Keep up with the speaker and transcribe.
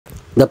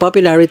The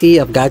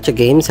popularity of gacha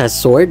games has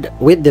soared,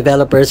 with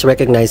developers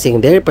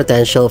recognizing their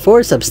potential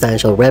for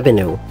substantial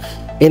revenue.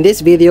 In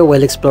this video,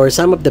 we'll explore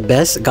some of the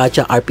best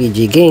gacha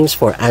RPG games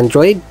for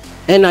Android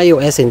and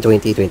iOS in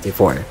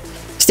 2024.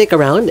 Stick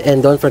around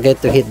and don't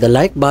forget to hit the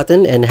like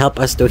button and help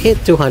us to hit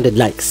 200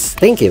 likes.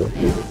 Thank you!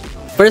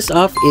 First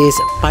off is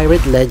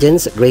Pirate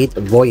Legends Great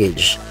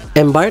Voyage.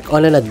 Embark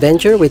on an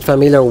adventure with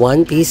familiar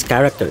one-piece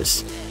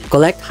characters.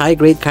 Collect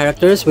high-grade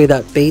characters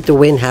without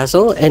pay-to-win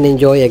hassle and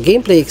enjoy a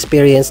gameplay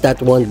experience that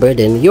won't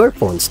burden your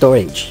phone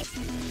storage.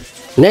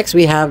 Next,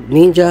 we have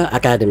Ninja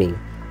Academy,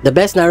 the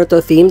best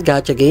Naruto-themed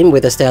gacha game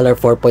with a stellar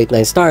 4.9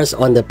 stars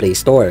on the Play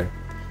Store.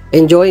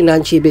 Enjoy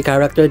non-chibi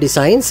character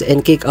designs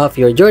and kick off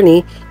your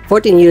journey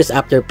 14 years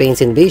after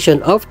Pain's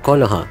invasion of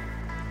Konoha.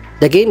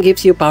 The game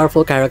gives you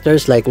powerful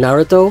characters like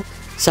Naruto,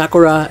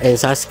 Sakura, and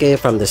Sasuke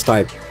from the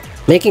start,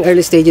 making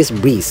early stages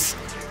breeze.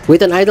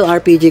 With an idle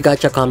RPG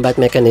gacha combat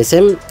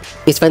mechanism,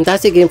 it's a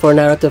fantastic game for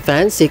Naruto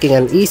fans seeking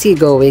an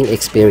easy-going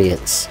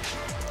experience.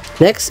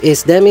 Next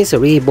is Demis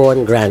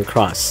Reborn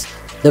GrandCross.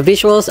 The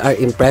visuals are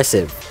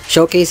impressive,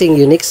 showcasing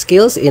unique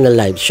skills in a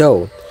live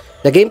show.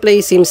 The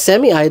gameplay seems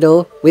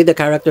semi-idle, with the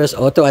characters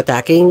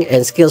auto-attacking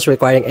and skills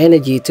requiring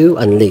energy to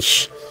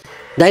unleash.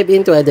 Dive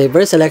into a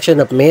diverse selection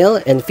of male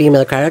and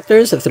female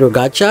characters through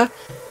gacha,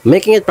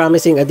 making it a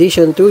promising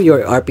addition to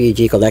your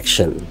RPG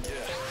collection.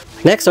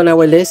 Next on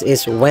our list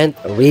is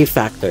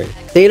Refactor,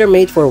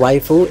 tailor-made for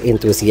waifu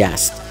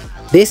enthusiast.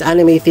 This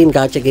anime-themed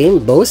gacha game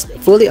boasts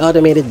fully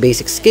automated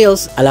basic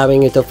skills,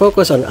 allowing you to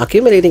focus on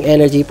accumulating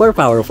energy for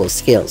powerful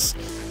skills.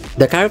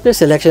 The character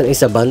selection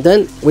is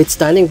abundant, with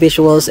stunning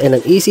visuals and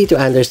an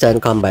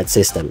easy-to-understand combat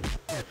system.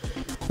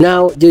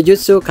 Now,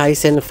 Jujutsu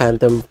Kaisen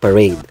Phantom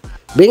Parade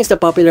brings the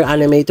popular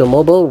anime to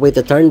mobile with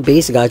a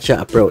turn-based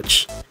gacha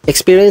approach.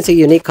 Experience a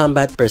unique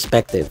combat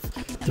perspective,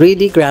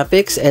 3D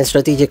graphics, and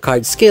strategic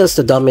card skills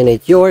to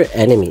dominate your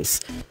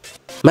enemies.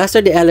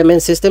 Master the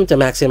element system to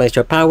maximize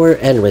your power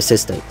and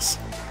resistance.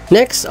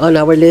 Next on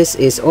our list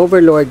is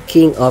Overlord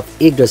King of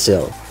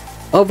Yggdrasill.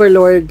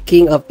 Overlord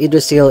King of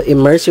Yggdrasill,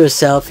 immerse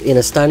yourself in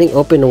a stunning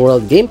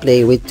open-world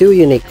gameplay with two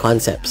unique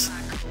concepts.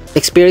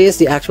 Experience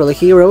the actual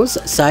heroes,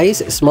 size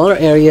smaller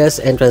areas,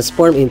 and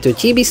transform into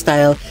chibi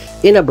style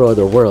in a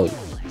broader world.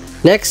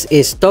 Next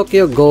is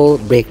Tokyo Ghoul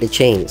Break the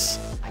Chains.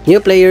 New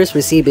players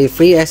receive a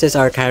free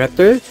SSR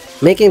character,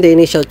 making the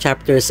initial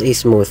chapters a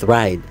smooth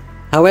ride.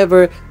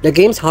 However, the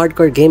game's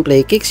hardcore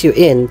gameplay kicks you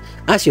in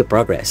as you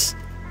progress.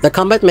 The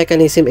combat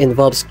mechanism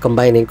involves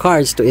combining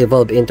cards to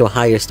evolve into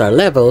higher star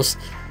levels,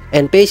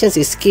 and patience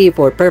is key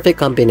for perfect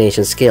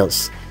combination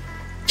skills.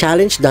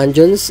 Challenge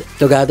dungeons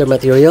to gather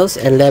materials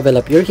and level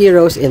up your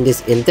heroes in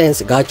this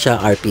intense gacha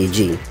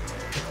RPG.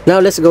 Now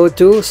let's go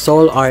to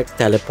Ark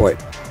Teleport.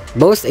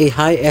 Boasts a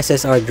high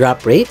SSR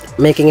drop rate,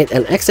 making it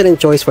an excellent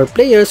choice for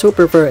players who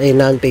prefer a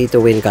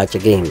non-pay-to-win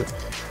gacha game.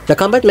 The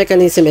combat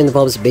mechanism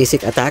involves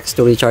basic attacks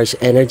to recharge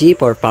energy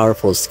for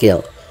powerful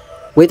skill.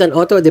 With an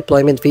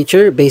auto-deployment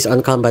feature based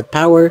on combat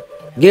power,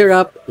 gear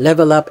up,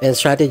 level up, and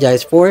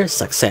strategize for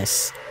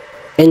success.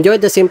 Enjoy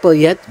the simple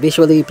yet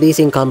visually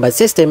pleasing combat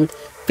system,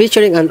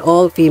 featuring an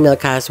all-female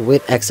cast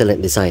with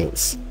excellent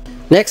designs.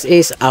 Next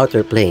is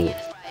Outerplane.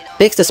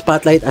 Takes the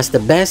spotlight as the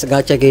best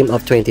gacha game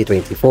of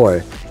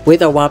 2024.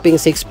 With a whopping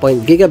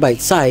 6.GB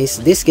size,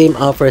 this game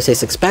offers a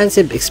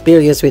expansive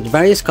experience with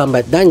various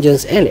combat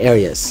dungeons and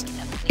areas.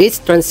 Its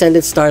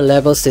transcendent star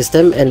level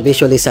system and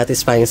visually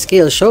satisfying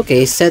skill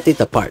showcase set it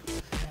apart.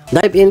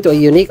 Dive into a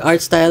unique art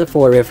style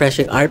for a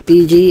refreshing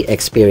RPG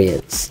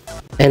experience.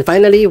 And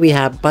finally, we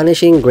have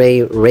Punishing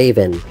Grey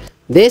Raven.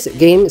 This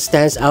game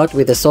stands out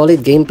with a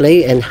solid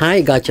gameplay and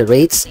high gacha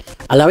rates,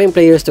 allowing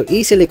players to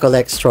easily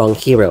collect strong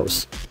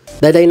heroes.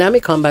 The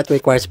dynamic combat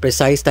requires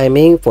precise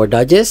timing for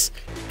dodges,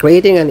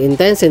 creating an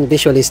intense and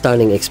visually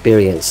stunning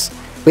experience.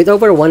 With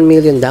over 1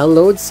 million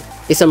downloads,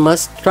 it's a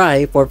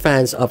must-try for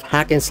fans of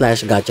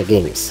hack-and-slash gacha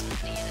games.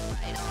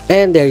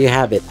 And there you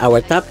have it,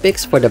 our top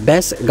picks for the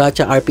best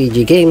gacha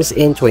RPG games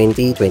in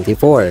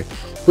 2024.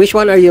 Which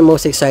one are you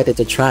most excited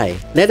to try?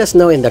 Let us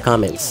know in the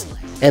comments.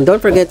 And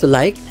don't forget to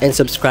like and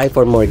subscribe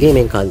for more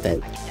gaming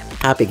content.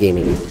 Happy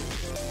gaming!